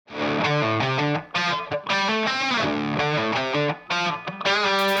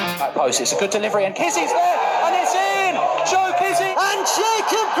post. It's a good delivery, and Kizzy's there, and it's in! Joe Kizzy! And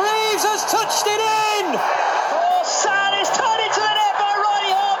Jacob Greaves has touched it in! Oh, San is turned into the net by Riley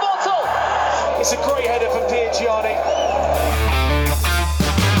Harbottle! It's a great header from Piagiani.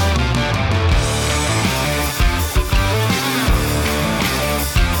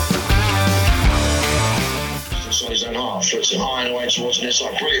 His own half, flips it high and away towards an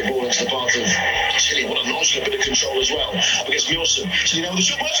inside. Brilliant ball into the path of Tilly. What a launch and a bit of control as well. Up against Nielsen. Tilly now with the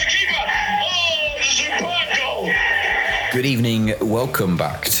shot. What's the keeper? Oh, the superb goal! Good evening. Welcome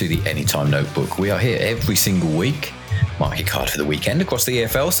back to the Anytime Notebook. We are here every single week. Mark your card for the weekend across the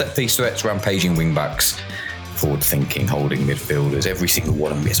EFL. Set piece threats, rampaging wingbacks, forward-thinking, holding midfielders. Every single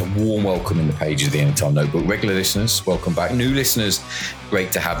one of them gets a warm welcome in the pages of the Anytime Notebook. Regular listeners, welcome back. New listeners,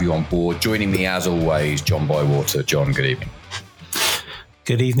 great to have you on board. Joining me, as always, John Bywater. John, good evening.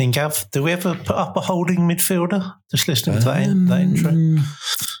 Good evening, Gav. Do we ever put up a holding midfielder? Just listening to that intro.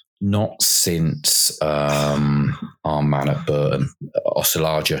 Not since our man at Burton,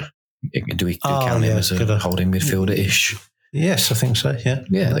 Osalaja. Do we count him as a holding midfielder-ish? Yes, I think so, yeah.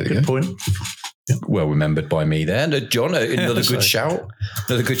 Yeah, there we go. Good point. Well remembered by me there. And John, another good shout.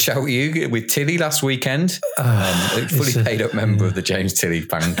 Another good shout with you with Tilly last weekend. Fully paid up member of the James Tilly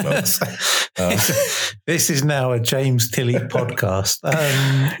fan club. This is now a James Tilly podcast.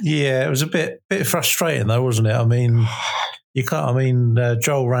 It was a bit frustrating though, wasn't it? I mean, you can't. I mean,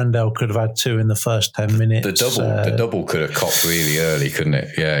 Joel Randell could have had two in the first 10 minutes. The double could have copped really early, couldn't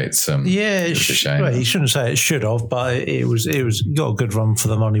it? Yeah, it's a shame. Well, you shouldn't say it should have, but it was got a good run for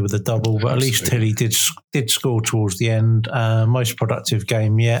the money with the double. But at least Tilly did score towards the end. Most productive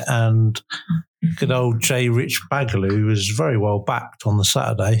game yet, and good old J. Rich Bagaloo was very well backed on the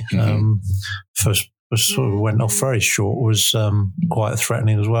Saturday. First sort of went off very short, was quite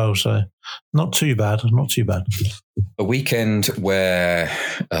threatening as well. So not too bad. A weekend where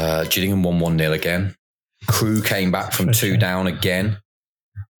Gillingham won 1-0 again. Crewe came back from 2 down again.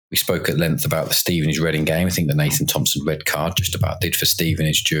 We spoke at length about the Stevenage-Reading game. I think the Nathan Thompson red card just about did for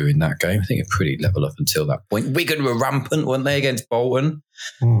Stevenage during that game. I think a pretty level up until that point. Wigan were rampant, weren't they, against Bolton?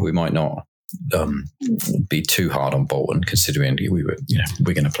 We might not be too hard on Bolton, considering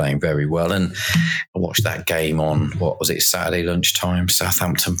Wigan are playing very well. And I watched that game on, Saturday lunchtime,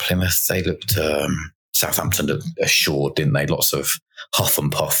 Southampton-Plymouth. They looked... Southampton assured, didn't they? Lots of huff and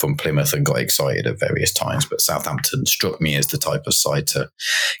puff from Plymouth and got excited at various times. But Southampton struck me as the type of side to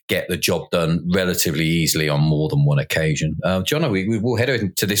get the job done relatively easily on more than one occasion. John, we will head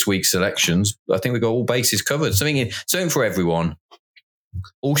into this week's selections. I think we've got all bases covered. Something for everyone,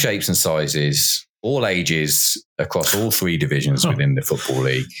 all shapes and sizes, all ages, across all 3 divisions within the Football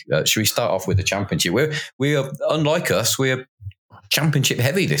League. Should we start off with the Championship? We are unlike us. We're Championship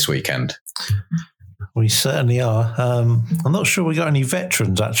heavy this weekend. We certainly are. I'm not sure we got any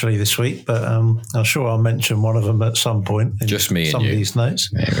veterans actually this week, but I'm sure I'll mention one of them at some point. In just me and some you. Of these notes.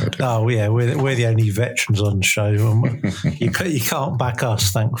 Yeah, we're the only veterans on the show. You can't back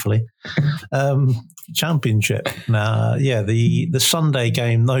us, thankfully. Championship. Now, the Sunday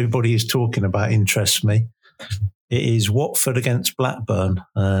game nobody is talking about interests me. It is Watford against Blackburn.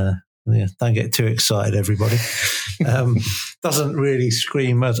 Don't get too excited, everybody. Doesn't really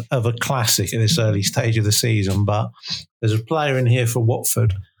scream of a classic at this early stage of the season, but there's a player in here for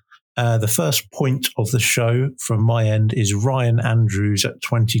Watford. The first point of the show from my end is Ryan Andrews at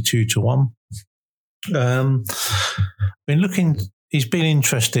 22-1. He's been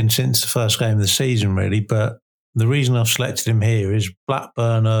interesting since the first game of the season, really, but the reason I've selected him here is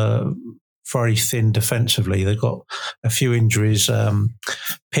Blackburn are very thin defensively. They've got a few injuries.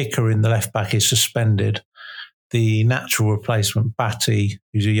 Picker in the left back is suspended. The natural replacement, Batty,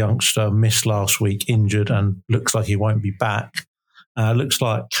 who's a youngster, missed last week, injured, and looks like he won't be back. Looks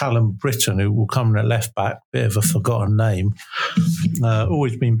like Callum Britton, who will come in at left back, bit of a forgotten name.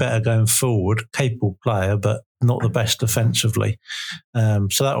 Always been better going forward, capable player, but not the best defensively.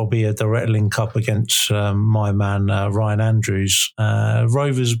 So that will be a direct link up against my man, Ryan Andrews.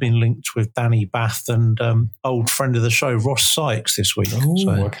 Rovers have been linked with Danny Bath and old friend of the show, Ross Sykes, this week.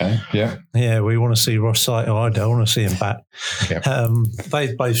 Okay. Yeah. Yeah, we want to see Ross Sykes. I don't want to see him back. Yeah.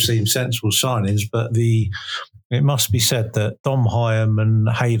 They've both seemed sensible signings, but it must be said that Dom Hyam and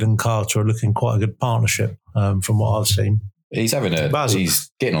Hayden Carter are looking quite a good partnership from what I've seen. He's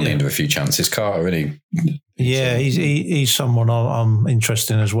he's getting on the end of a few chances, Carter, isn't he? Yeah, he's someone I'm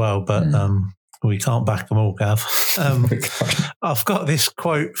interested in as well, but we can't back them all, Gav. I've got this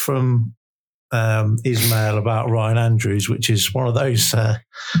quote from Ismail about Ryan Andrews, which is one of those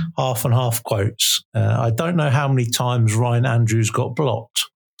half and half quotes. I don't know how many times Ryan Andrews got blocked.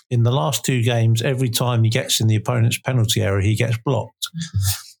 In the last 2 games, every time he gets in the opponent's penalty area, he gets blocked.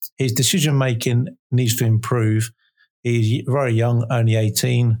 his decision making needs to improve. He's very young, only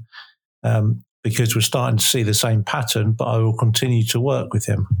 18, because we're starting to see the same pattern, but I will continue to work with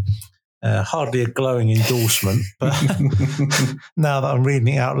him. Hardly a glowing endorsement, but now that I'm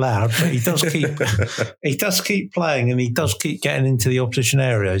reading it out loud, but he does keep playing, and he does keep getting into the opposition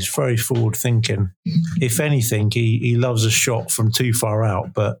area. He's very forward thinking. If anything, he loves a shot from too far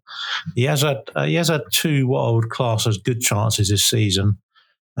out, but he has had two what I would class as good chances this season,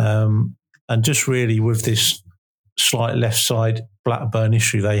 and just really with this slight left side Blackburn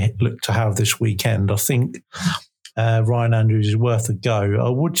issue they look to have this weekend, I think Ryan Andrews is worth a go. I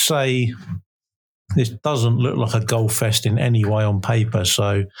would say this doesn't look like a goal fest in any way on paper,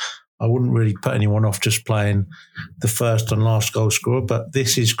 so I wouldn't really put anyone off just playing the first and last goal scorer, but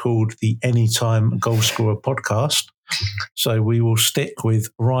this is called the Anytime Goal Scorer podcast. So we will stick with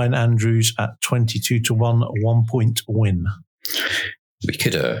Ryan Andrews at 22-1, 1 point win. We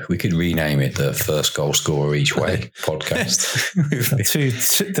could rename it the First Goal Scorer Each Way podcast.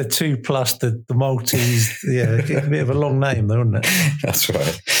 the two plus the Maltese, a bit of a long name, though, isn't it? That's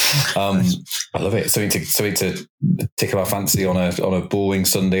right. I love it. Something to tickle our fancy on a boring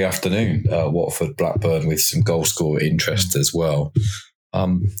Sunday afternoon. Watford Blackburn with some goal scorer interest as well.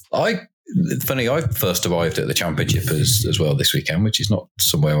 I first arrived at the Championship as well this weekend, which is not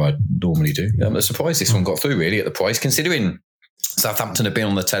somewhere I normally do. I'm surprised this one got through really at the price, considering Southampton have been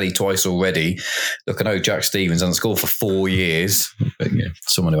on the telly twice already. Look, I know Jack Stevens hasn't scored for 4 years, but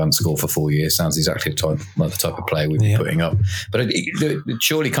someone who hasn't scored for 4 years sounds exactly the type of player we'd be putting up. But it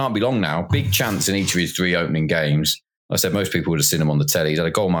surely can't be long now. Big chance in each of his 3 opening games. I said most people would have seen him on the telly. He's had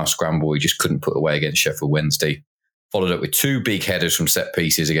a goalmouth scramble he just couldn't put away against Sheffield Wednesday. Followed up with 2 big headers from set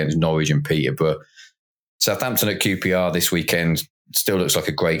pieces against Norwich and Peterborough. Southampton at QPR this weekend still looks like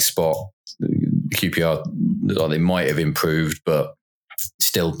a great spot. QPR, they might have improved, but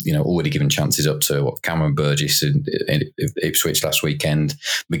still, already given chances up to Cameron Burgess in Ipswich last weekend.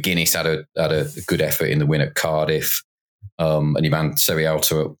 McGuinness had a good effort in the win at Cardiff, and your man Seri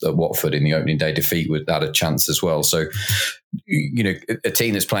Alta at Watford in the opening day defeat had a chance as well. So, a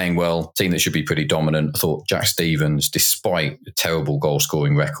team that's playing well, a team that should be pretty dominant. I thought Jack Stevens, despite a terrible goal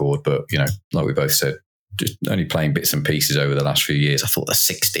scoring record, but like we both said, just only playing bits and pieces over the last few years. I thought the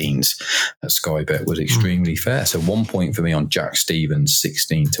 16s at Sky Bet was extremely fair. So 1 point for me on Jack Stevens,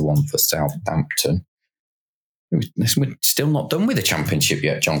 16-1 for Southampton. We're still not done with the Championship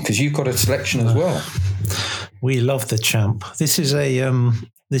yet, John, because you've got a selection as well. We love the champ. This is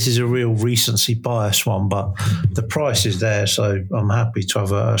a real recency bias one, but the price is there, so I'm happy to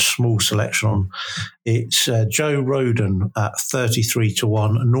have a small selection on. It's Joe Rodon at 33-1,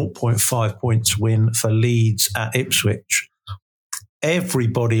 0.5 points win for Leeds at Ipswich.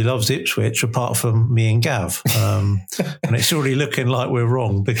 Everybody loves Ipswich apart from me and Gav, and it's already looking like we're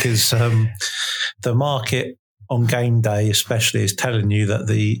wrong because the market on game day especially is telling you that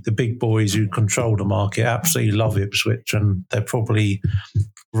the big boys who control the market absolutely love Ipswich, and they're probably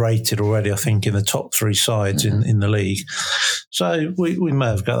rated already, I think, in the top 3 sides in the league. So we may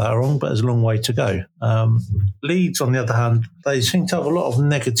have got that wrong, but there's a long way to go. Leeds, on the other hand, they seem to have a lot of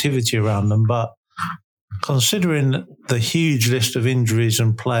negativity around them, but considering the huge list of injuries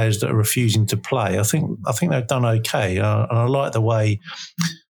and players that are refusing to play, I think they've done okay. And I like the way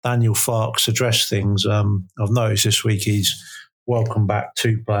Daniel Farke's addressed things. I've noticed this week he's welcomed back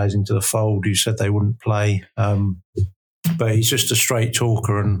 2 players into the fold who said they wouldn't play. But he's just a straight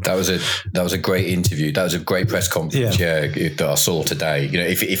talker, and that was a great interview. That was a great press conference. That I saw today.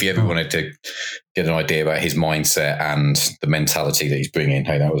 If you ever wanted to get an idea about his mindset and the mentality that he's bringing,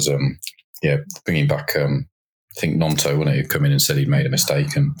 hey, that was bringing back. I think Nonto, wasn't it, who come in and said he'd made a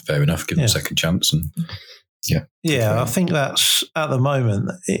mistake, and fair enough, give him a second chance, and I think that's at the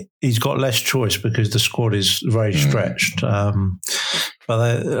moment he's got less choice because the squad is very stretched.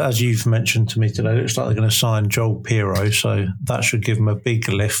 But as you've mentioned to me today, it looks like they're going to sign Joel Pirro, so that should give him a big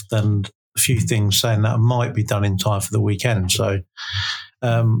lift, and a few things saying that might be done in time for the weekend. So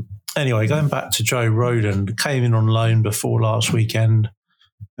anyway, going back to Joe Rodon, came in on loan before last weekend,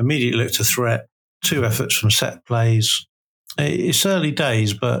 immediately looked a threat, 2 efforts from set plays. It's early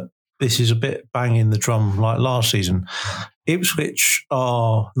days, but this is a bit banging the drum like last season. Ipswich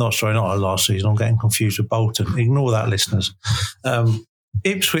are, not last season, I'm getting confused with Bolton. Ignore that, listeners.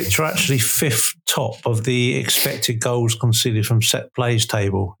 Ipswich are actually 5th top of the expected goals conceded from set plays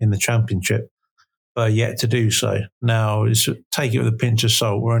table in the Championship, but yet to do so. Now, take it with a pinch of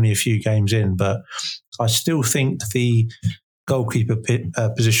salt. We're only a few games in, but I still think the goalkeeper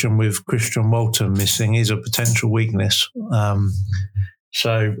position with Christian Walton missing is a potential weakness.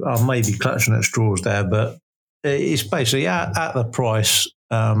 So I may be clutching at straws there, but it's basically at the price.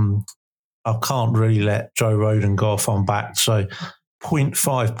 I can't really let Joe Roden go off on back. So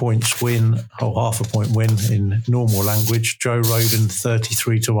 0.5 points win, or half a point win in normal language. Joe Roden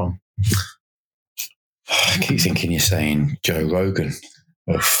 33-1. I keep thinking you're saying Joe Rogan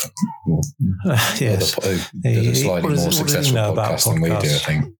of yes, a slightly more successful podcast than we do, I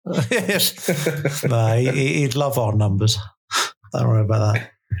think. Yes. No, he'd love our numbers. Don't worry about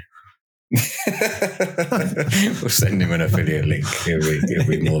that. We'll send him an affiliate link. He'll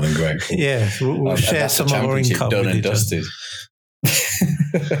be more than grateful. Yeah, we'll share some of our income. Done and dusted.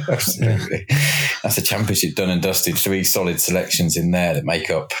 Absolutely. Yeah. That's a championship done and dusted. 3 solid selections in there that make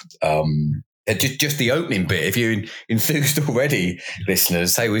up just the opening bit. If you're enthused already,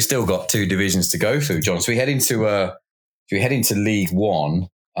 listeners, hey, we've still got 2 divisions to go through, John. So we head into League One.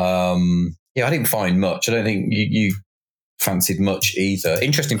 I didn't find much. I don't think you fancied much either.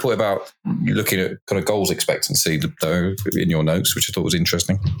 Interesting point about you looking at kind of goals expectancy though in your notes, which I thought was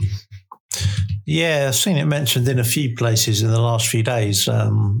interesting. Yeah, I've seen it mentioned in a few places in the last few days.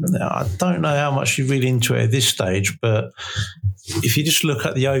 I don't know how much you read into it at this stage, but if you just look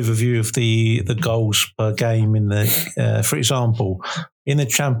at the overview of the goals per game in the, for example, in the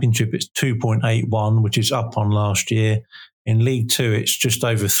Championship, it's 2.81, which is up on last year. In League 2, it's just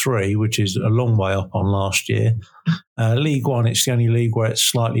over 3, which is a long way up on last year. League 1, it's the only league where it's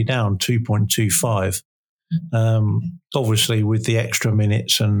slightly down, 2.25. Obviously, with the extra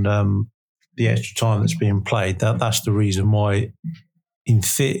minutes and the extra time that's being played, that's the reason why, in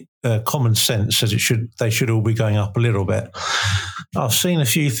common sense, says they should all be going up a little bit. I've seen a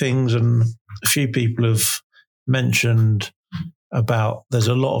few things, and a few people have mentioned about there's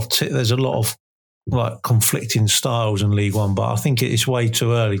a lot of like conflicting styles in League One, but I think it's way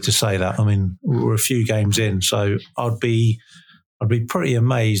too early to say that. I mean, we're a few games in, so I'd be pretty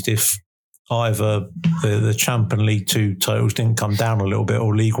amazed if either the Champ and League 2 totals didn't come down a little bit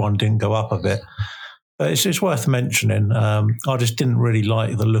or League 1 didn't go up a bit. But it's worth mentioning. I just didn't really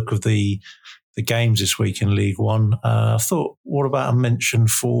like the look of the games this week in League 1. I thought, what about a mention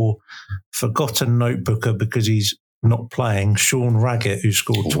for forgotten notebooker because he's not playing, Sean Raggett, who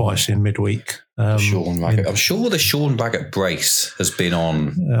scored twice in midweek. Sean Raggett. I'm sure the Sean Raggett brace has been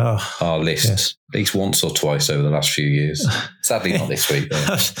on our list at least once or twice over the last few years. Sadly, not this week,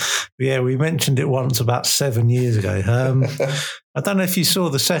 though. Yeah, we mentioned it once about 7 years ago. I don't know if you saw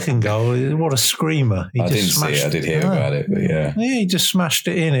the second goal. What a screamer. I didn't see it. I did hear about it, but yeah. Yeah, he just smashed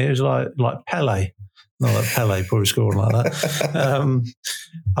it in. It was like Pele. Not that Pele probably scored like that.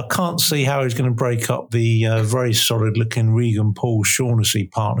 I can't see how he's going to break up the very solid-looking Regan-Paul Shaughnessy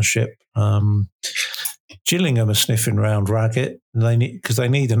partnership. Gillingham are sniffing round Raggett because they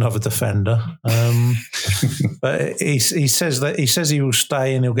need another defender. But he says he will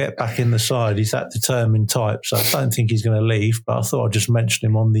stay and he'll get back in the side. He's that determined type, so I don't think he's going to leave. But I thought I'd just mention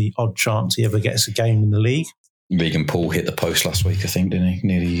him on the odd chance he ever gets a game in the league. Regan-Paul hit the post last week, I think, didn't he?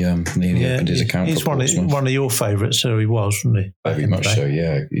 Nearly opened his account. He's one of your favourites, so he was, wasn't he? Very much so,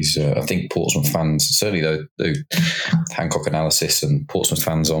 yeah. He's, I think Portsmouth fans, certainly the Hancock Analysis and Portsmouth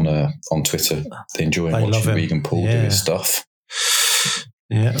fans on Twitter, they enjoy watching Regan-Paul do his stuff.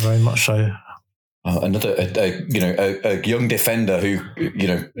 Yeah, very much so. Another, a young defender who,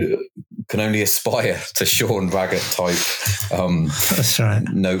 can only aspire to Sean Raggett type that's right.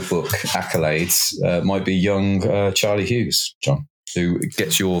 notebook accolades might be young Charlie Hughes, John, who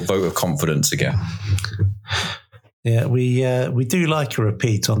gets your vote of confidence again. Yeah, we do like a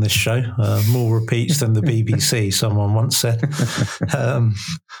repeat on this show. More repeats than the BBC, someone once said.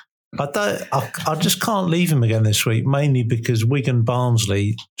 I just can't leave him again this week, mainly because Wigan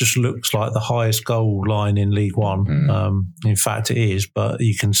Barnsley just looks like the highest goal line in League One. In fact, it is, but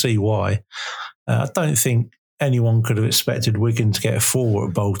you can see why. I don't think anyone could have expected Wigan to get a 4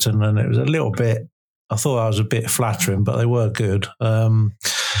 at Bolton, and it was a little bit, I thought I was a bit flattering, but they were good.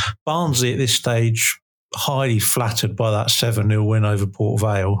 Barnsley at this stage, highly flattered by that 7-0 win over Port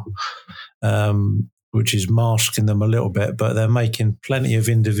Vale. Which is masking them a little bit, but they're making plenty of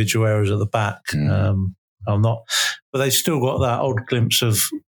individual errors at the back. But they've still got that odd glimpse of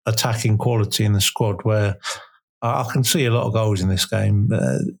attacking quality in the squad where I can see a lot of goals in this game.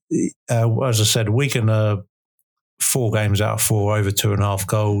 As I said, Wigan are 4 games out of 4, over 2.5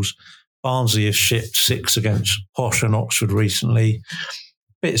 goals. Barnsley have shipped 6 against Posh and Oxford recently.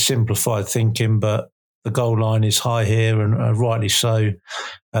 Bit simplified thinking, but the goal line is high here, and rightly so.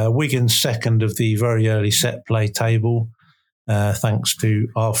 Wigan's second of the very early set play table, thanks to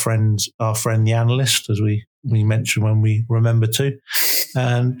our friend the analyst, as we mentioned when we remember to.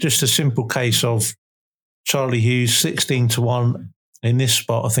 And just a simple case of Charlie Hughes, 16-1, in this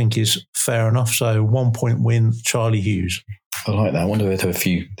spot, I think is fair enough. So 1 point win, Charlie Hughes. I like that. I wonder if there are a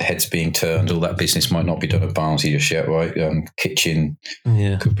few heads being turned. All that business might not be done at Barnsley just yet, right? Kitchen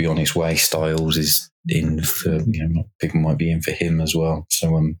could be on his way. Styles is in for, people might be in for him as well.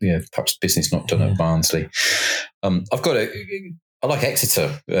 So, perhaps business not done at Barnsley. I like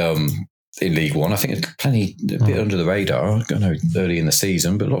Exeter in League One. I think it's a bit under the radar. I know early in the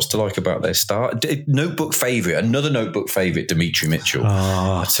season, but lots to like about their start. Notebook favourite, another notebook favourite, Dimitri Mitchell.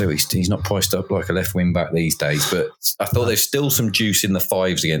 I'd say he's not priced up like a left wing back these days, but I thought there's still some juice in the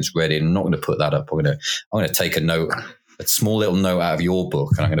fives against Reading. I'm not going to put that up. I'm going to take a small little note out of your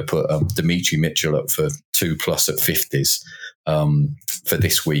book, and I'm going to put Dimitri Mitchell up for 2+ at 50s. For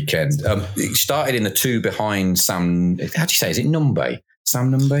this weekend. He started in the 2 behind Sam. How do you say? Is it Numbe?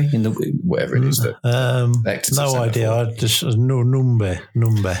 Sam Numbe in the whatever it is that. No idea. I just Numbe.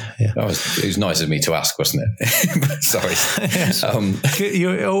 Yeah. It was nice of me to ask, wasn't it? Sorry. Yes.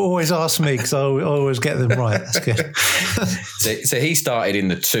 You always ask me because I always get them right. That's good. So he started in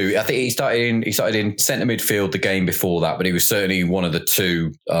the 2. I think he started in centre midfield the game before that, but he was certainly one of the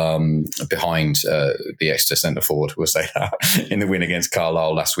 2 behind the Exeter centre forward. We'll say that in the win against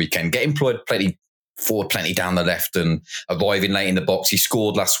Carlisle last weekend. Get employed plenty down the left and arriving late in the box. He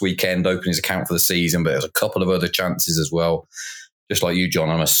scored last weekend, opened his account for the season, but there's a couple of other chances as well. Just like you, John,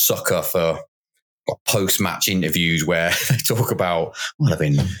 I'm a sucker for post-match interviews where they talk about,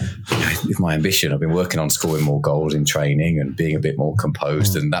 with my ambition, I've been working on scoring more goals in training and being a bit more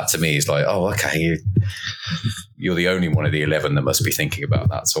composed. And that to me is like, oh, okay, you're the only one of the 11 that must be thinking about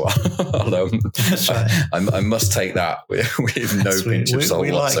that. So I must take that with no pinch of salt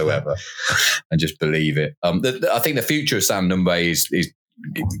whatsoever, like, and just believe it. I think the future of Sam Numbe is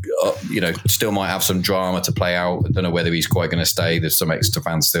still might have some drama to play out. I don't know whether he's quite going to stay. There's some Exeter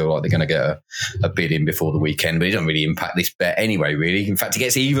fans still like they're going to get a bid in before the weekend, but he doesn't really impact this bet anyway, really. In fact, it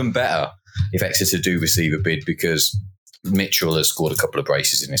gets even better if Exeter do receive a bid because Mitchell has scored a couple of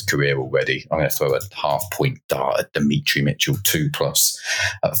braces in his career already. I'm going to throw a half-point dart at Dimitri Mitchell 2+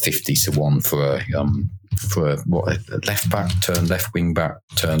 at 50-1 for a left back turned left wing back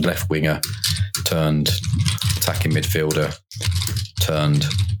turned left winger turned attacking midfielder turned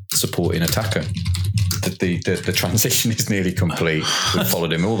supporting attacker. The transition is nearly complete. We've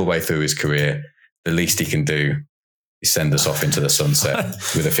followed him all the way through his career. The least he can do is send us off into the sunset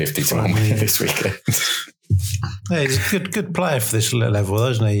with a 50-1 win this weekend. Yeah, he's a good player for this level,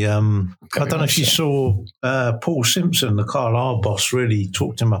 isn't he? I don't know if you saw Paul Simpson, the Carlisle boss, really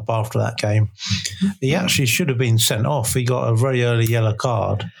talked him up after that game. He actually should have been sent off. He got a very early yellow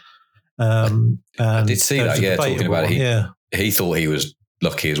card. I did see that, talking about it. He thought he was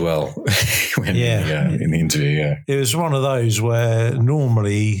lucky as well in the interview, It was one of those where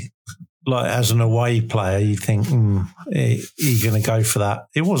normally, like as an away player, you think, you're going to go for that.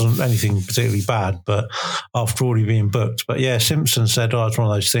 It wasn't anything particularly bad, but after already being booked. But Simpson said, it's one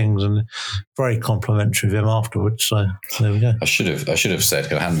of those things, and very complimentary of him afterwards. So there we go. I should have said,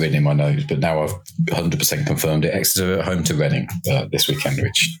 because I hadn't written in my notes, but now I've 100% confirmed it. Exeter at home to Reading this weekend,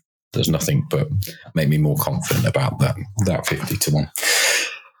 which does nothing but make me more confident about that 50-1.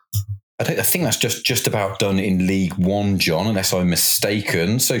 I think that's just about done in League One, John, unless I'm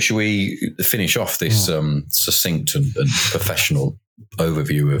mistaken. So shall we finish off this succinct and professional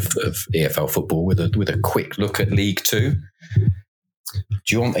overview of EFL football with a quick look at League Two? Do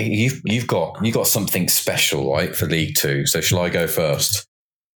you want? You've got something special, right, for League Two? So shall I go first?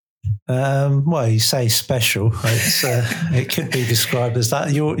 Well, you say special. It's, it could be described as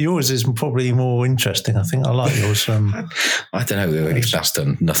that. Yours is probably more interesting. I think I like yours. I don't know if that's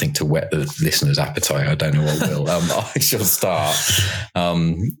done nothing to whet the listener's appetite. I don't know what will. I shall start.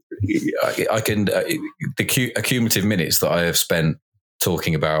 I can the accumulative minutes that I have spent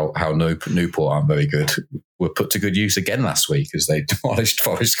talking about how Newport aren't very good were put to good use again last week as they demolished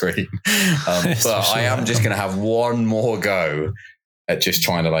Forest Green. But I am just going to have one more go at just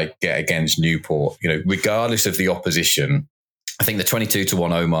trying to get against Newport, regardless of the opposition. I think the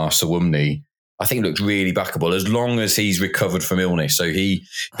 22-1 Omar Sawumni, I think looked really backable as long as he's recovered from illness. So he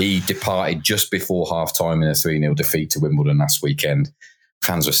departed just before half time in a 3-0 defeat to Wimbledon last weekend.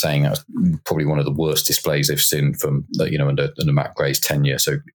 Fans were saying that was probably one of the worst displays they've seen from under Matt Gray's tenure.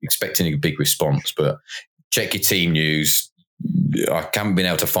 So expecting a big response, but check your team news. I haven't been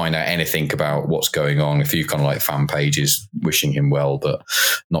able to find out anything about what's going on. A few kind of fan pages wishing him well, but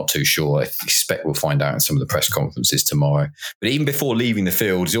not too sure. I expect we'll find out in some of the press conferences tomorrow. But even before leaving the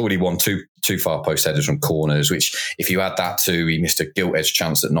field, he's already won two far post headers from corners, which if you add that to, he missed a gilt-edged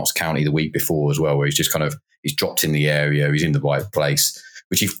chance at Notts County the week before as well, where he's just he's dropped in the area, he's in the right place.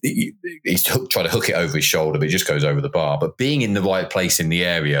 which he's trying to hook it over his shoulder, but it just goes over the bar. But being in the right place in the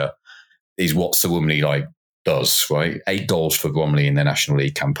area is what Sir Womley does, right? 8 goals for Bromley in their National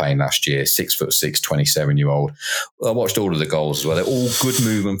League campaign last year, 6'6", 27-year-old. I watched all of the goals as well. They're all good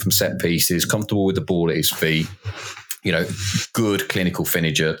movement from set pieces, comfortable with the ball at his feet. Good clinical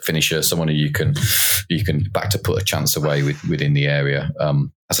finisher, someone who you can back to put a chance away within the area.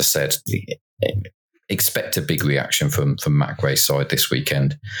 As I said, expect a big reaction from Matt Gray's side this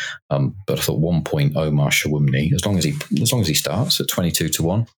weekend. But I thought 1.0 Omar Shawumni, as long as he starts at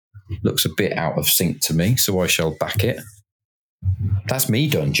 22-1, looks a bit out of sync to me, so I shall back it. That's me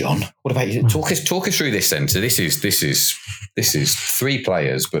done, John. What about you? Talk us through this then. So this is 3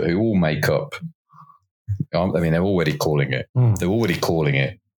 players, but who all make up. I mean, they're already calling it. They're already calling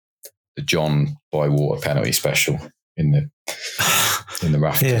it the John Bywater penalty special in the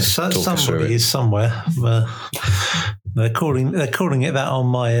rafters. Yes, somebody is somewhere. They're calling it that on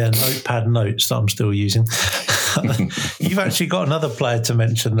my notepad notes that I'm still using. You've actually got another player to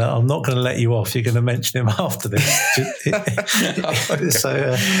mention that I'm not going to let you off. You're going to mention him after this.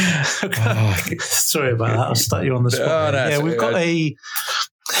 Sorry about that. I'll start you on the spot. We've got a.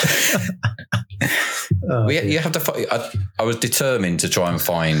 You have to. I was determined to try and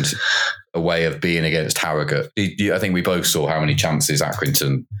find a way of being against Harrogate. I think we both saw how many chances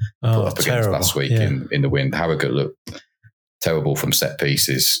Accrington put up against last week in the win. Harrogate looked terrible from set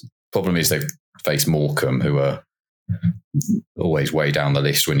pieces. Problem is they've faced Morecambe, who are always way down the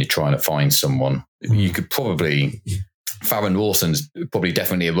list when you're trying to find someone. You could probably. Farron Rawson's probably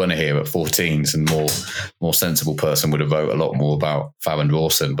definitely a runner here at 14s, and more sensible person would have wrote a lot more about Farron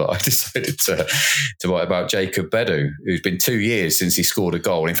Rawson. But I decided to write about Jacob Bedu, who's been 2 years since he scored a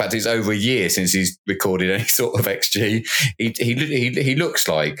goal. In fact, it's over a year since he's recorded any sort of XG. He looks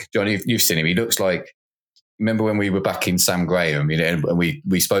like, John, you've seen him. He looks like. Remember when we were back in Sam Graham, and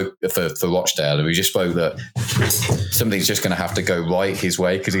we spoke for Rochdale, and we just spoke that something's just going to have to go right his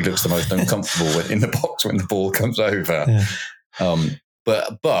way because he looks the most uncomfortable in the box when the ball comes over. Yeah.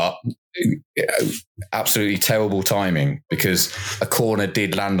 But absolutely terrible timing because a corner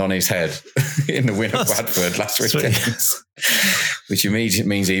did land on his head in the win of Bradford last weekend, which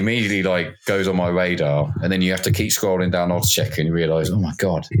means he immediately goes on my radar, and then you have to keep scrolling down odds check and you realise, oh my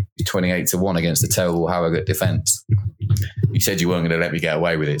God, he's 28-1 against the terrible Harrogate defence. You said you weren't going to let me get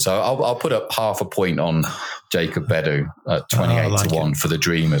away with it, so I'll put up half a point on Jacob Bedu at 28-1 for the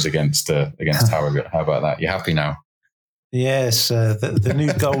Dreamers against Harrogate. How about that? You happy now? Yes, the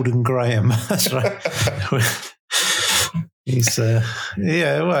new Golden Graham. That's right. He's,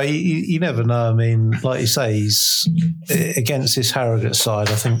 you never know. I mean, like you say, he's against this Harrogate side.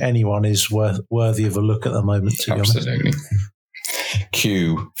 I think anyone is worthy of a look at the moment. To Absolutely.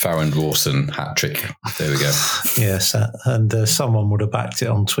 Cue Farron Rawson hat trick. There we go. Yes, and someone would have backed it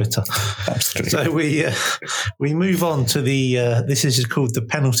on Twitter. Absolutely. So we move on to the. This is called the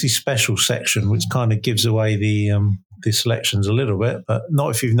penalty special section, which kind of gives away the selections a little bit, but not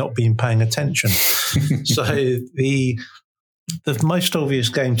if you've not been paying attention. So the most obvious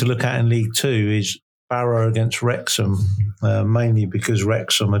game to look at in League Two is Barrow against Wrexham, mainly because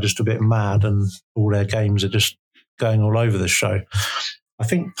Wrexham are just a bit mad and all their games are just going all over the show. I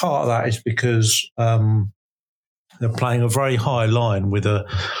think part of that is because they're playing a very high line with a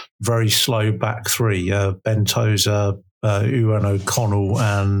very slow back three, Ben Tozer, Ewan O'Connell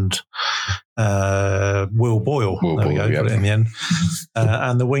and Will Boyle. There we go, got it in the end.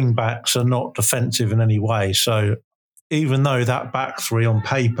 And the wing backs are not defensive in any way. So even though that back three on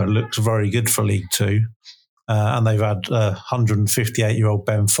paper looks very good for League Two, and they've had 158-year-old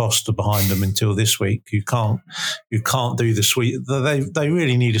Ben Foster behind them until this week, you can't do the sweep. They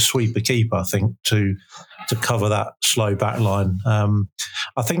really need a sweeper keeper, I think, to cover that slow back line.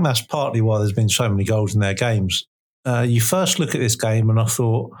 I think that's partly why there's been so many goals in their games. You first look at this game and I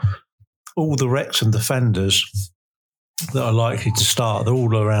thought all the Wrexham defenders that are likely to start, they're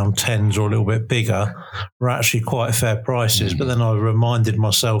all around 10s or a little bit bigger, were actually quite fair prices. But then I reminded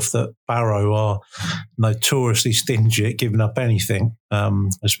myself that Barrow are notoriously stingy at giving up anything,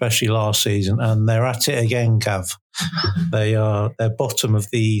 especially last season. And they're at it again, Gav. They're bottom of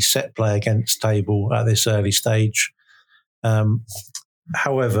the set play against table at this early stage.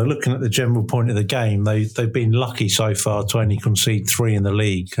 However, looking at the general point of the game, they've been lucky so far to only concede 3 in the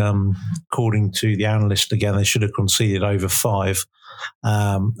league. According to the analyst, again, they should have conceded over 5.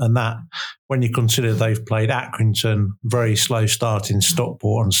 And that, when you consider they've played Accrington, very slow start in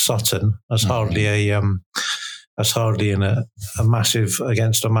Stockport and Sutton, that's hardly a massive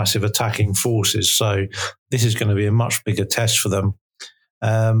against a massive attacking forces. So this is going to be a much bigger test for them.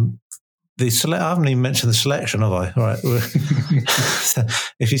 I haven't even mentioned the selection, have I? All right.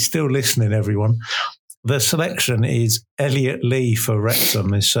 If you're still listening, everyone, the selection is Elliot Lee for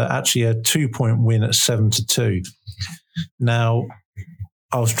Wrexham. It's actually a 2-point win at 7-2. Now,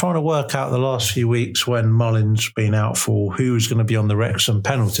 I was trying to work out the last few weeks when Mullins been out for who was going to be on the Wrexham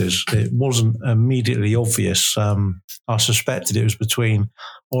penalties. It wasn't immediately obvious. I suspected it was between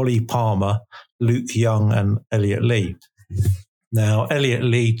Ollie Palmer, Luke Young and Elliot Lee. Now, Elliot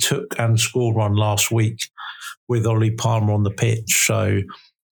Lee took and scored one last week with Ollie Palmer on the pitch, so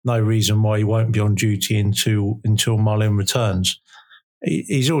no reason why he won't be on duty until Mullin returns.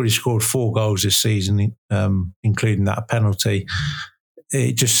 He's already scored 4 goals this season, including that penalty.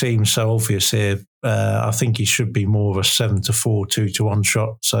 It just seems so obvious here. I think he should be more of a 7-4, 2-1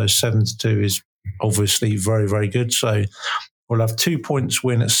 shot. So 7-2 is obviously very, very good. So we'll have 2 points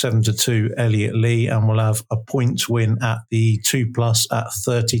win at 7-2, Elliot Lee, and we'll have a point win at the 2+ at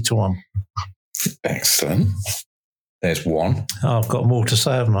 30-1. Excellent. There's one. Oh, I've got more to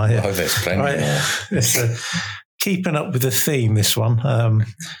say, haven't I? Oh, there's plenty more. It's keeping up with the theme, this one.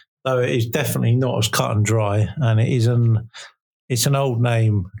 Though it is definitely not as cut and dry, and it's an old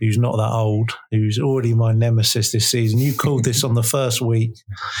name who's not that old, who's already my nemesis this season. You called this on the first week,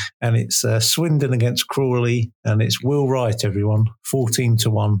 and it's Swindon against Crawley, and it's Will Wright, everyone,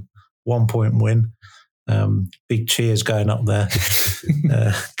 14-1, 1-point win. Big cheers going up there.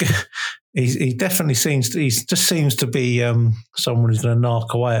 He definitely seems to be someone who's going to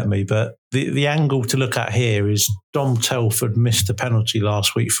knock away at me. But the angle to look at here is Dom Telford missed the penalty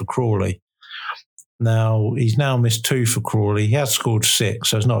last week for Crawley. Now, he's now missed 2 for Crawley. He has scored 6,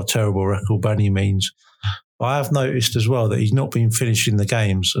 so it's not a terrible record by any means. But I have noticed as well that he's not been finishing the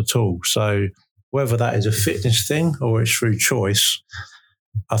games at all. So whether that is a fitness thing or it's through choice,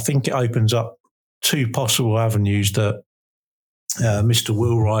 I think it opens up 2 possible avenues that Mr.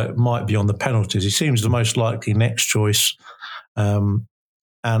 Will Wright might be on the penalties. He seems the most likely next choice. And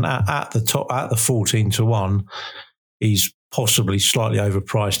at the top, at the 14-1, he's possibly slightly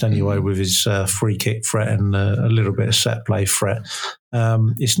overpriced anyway with his free kick threat and a little bit of set play threat.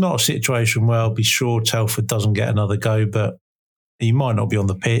 It's not a situation where I'll be sure Telford doesn't get another go, but he might not be on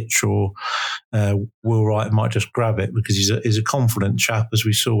the pitch, or Will Wright might just grab it because he's a confident chap, as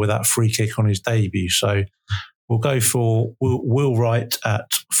we saw with that free kick on his debut. So we'll go for Will Wright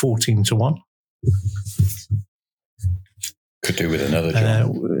at 14-1. Could do with another,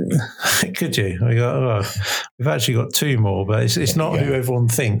 John. Could you? We've actually got 2 more, but it's not who everyone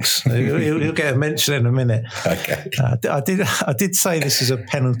thinks. He'll get a mention in a minute. Okay. I did say this is a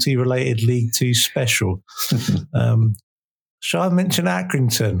penalty-related League 2 special. Shall I mention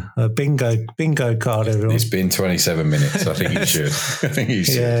Accrington? A bingo card, everyone. It's been 27 minutes. I think you should.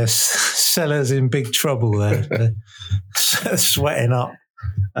 Yes, Sellers in big trouble there. Sweating up.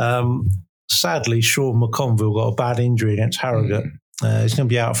 Sadly, Sean McConville got a bad injury against Harrogate. He's going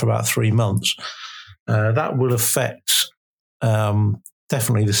to be out for about 3 months. That will affect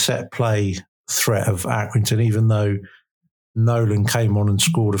definitely the set play threat of Accrington, even though Nolan came on and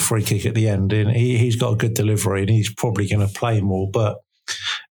scored a free kick at the end. And he's got a good delivery and he's probably going to play more. But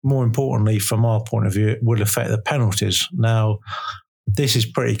more importantly, from our point of view, it will affect the penalties. Now, this is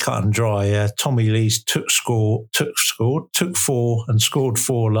pretty cut and dry. Tommy Lees took 4 and scored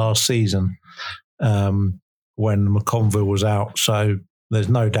 4 last season when McConville was out. So there's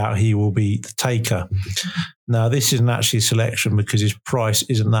no doubt he will be the taker. Now, this isn't actually a selection because his price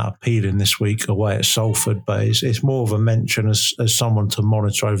isn't that appealing this week away at Salford, but it's more of a mention as someone to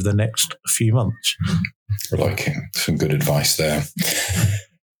monitor over the next few months. I like it. Some good advice there.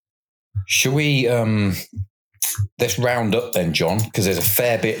 Shall we... let's round up then, John, because there's a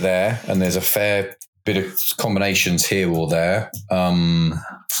fair bit there and there's a fair bit of combinations here or there.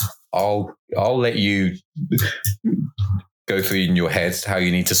 I'll let you go through in your head how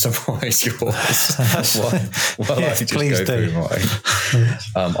you need to summarise yours. While I just go through mine.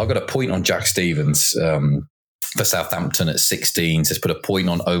 I've got a point on Jack Stevens for Southampton at 16s. Let's put a point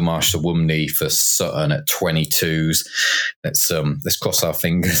on Omar Shawumni for Sutton at 22s. Let's cross our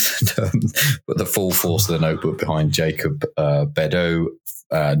fingers and put the full force of the notebook behind Jacob Bedeau,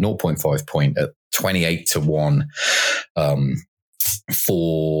 0.5 point at 28-1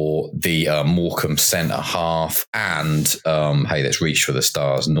 for the Morecambe centre half. And hey, let's reach for the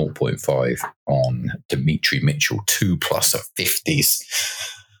stars, 0.5 on Dimitri Mitchell, 2+ at 50s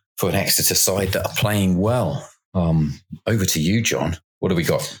for an Exeter side that are playing well. Over to you, John. What have we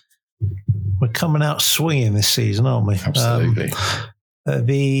got? We're coming out swinging this season, aren't we? Absolutely.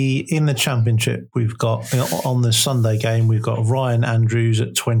 In the Championship, we've got on the Sunday game, we've got Ryan Andrews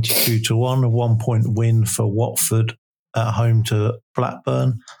at 22-1, a 1-point win for Watford. at home to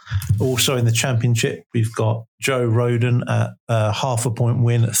Blackburn. Also in the Championship, we've got Joe Roden at a 0.5 point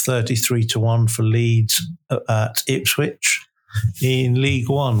win at 33-1 for Leeds at Ipswich. In League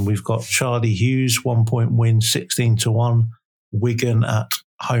One, we've got Charlie Hughes, 1 point win, 16-1, Wigan at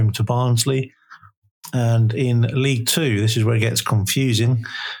home to Barnsley. And in League Two, this is where it gets confusing.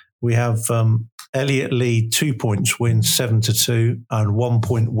 We have Elliot Lee, 2 points win, 7-2, and 1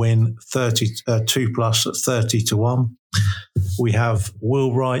 point win, 2+ at 30-1. We have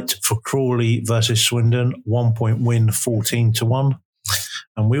Will Wright for Crawley versus Swindon, 1 point win, 14-1.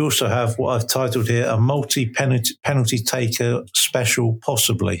 And we also have what I've titled here a multi-penalty taker special,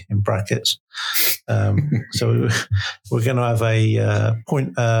 possibly, in brackets. So we're going to have a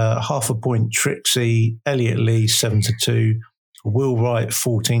 0.5 point Trixie, Elliot Lee 7-2, Will Wright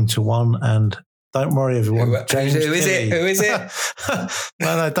 14-1, and don't worry, everyone. Who is it?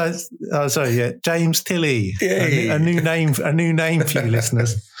 No, don't. Oh, sorry, yeah, James Tilley. A new name for you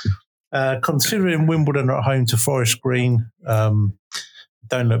listeners. Considering Wimbledon are at home to Forest Green,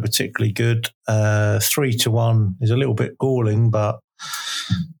 don't look particularly good. 3-1 is a little bit galling, but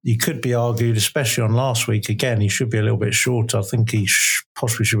you could be argued, especially on last week. Again, he should be a little bit shorter. I think he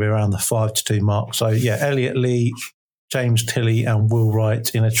possibly should be around the 5-2 mark. So yeah, Elliot Lee, James Tilley and Will Wright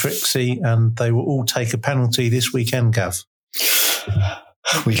in a Trixie, and they will all take a penalty this weekend, Gav.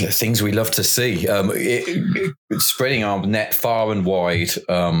 Things we love to see. Spreading our net far and wide,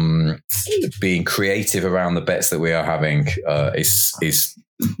 being creative around the bets that we are having is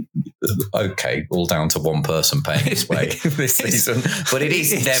okay, all down to one person paying its way this season. But it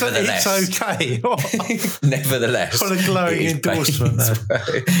is nevertheless. It's okay. Nevertheless. What a glowing endorsement there.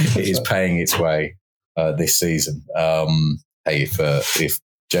 It is paying its way this season. Hey, if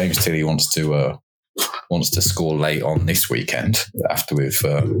James Tilley wants to score late on this weekend after we've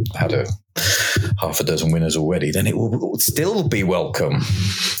had a half a dozen winners already, then it will still be welcome.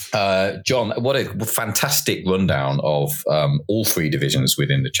 John, what a fantastic rundown of all three divisions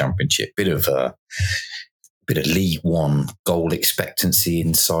within the Championship. Bit of League One goal expectancy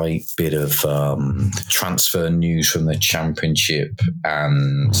insight, bit of transfer news from the Championship,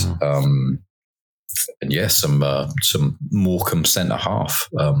 and yeah, some Morecambe centre half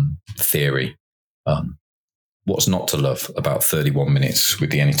theory. What's not to love about 31 minutes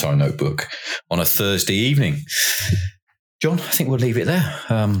with the Anytime Notebook on a Thursday evening? John, I think we'll leave it there.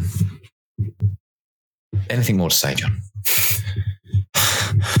 Anything more to say, John?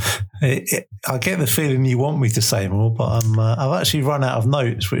 I get the feeling you want me to say more, but I've actually run out of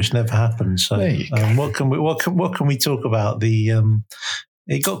notes, which never happens. So, what can we talk about?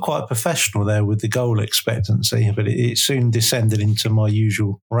 It got quite professional there with the goal expectancy, but it soon descended into my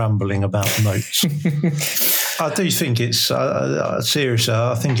usual rambling about notes. I do think it's seriously.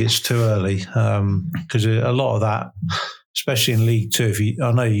 I think it's too early because a lot of that, especially in League Two.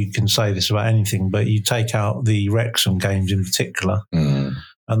 I know you can say this about anything, but you take out the Wrexham games in particular,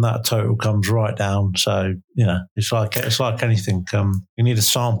 and that total comes right down. So it's like anything. You need a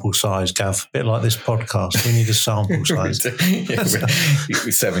sample size, Gav. A bit like this podcast. We need a sample size.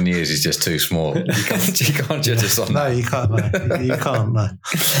 7 years is just too small. You can't judge us on that. No, you can't. No. You can't. No.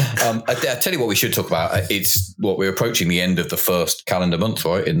 I tell you what we should talk about. It's what we're approaching the end of the first calendar month,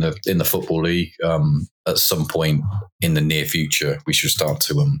 right? In the Football League. At some point in the near future, we should start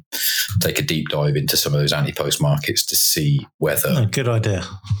to take a deep dive into some of those anti-post markets to see whether good idea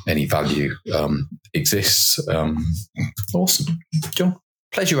any value exists. Awesome. John,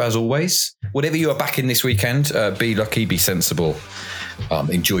 pleasure as always. Whatever you are back in this weekend, be lucky, be sensible.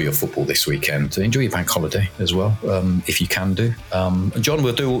 Enjoy your football this weekend. Enjoy your bank holiday as well, if you can do. John,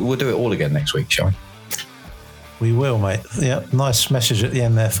 we'll do it all again next week, shall we? We will, mate. Yeah, nice message at the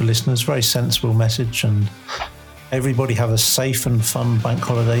end there for listeners. Very sensible message, and everybody have a safe and fun bank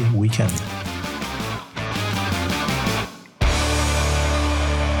holiday weekend.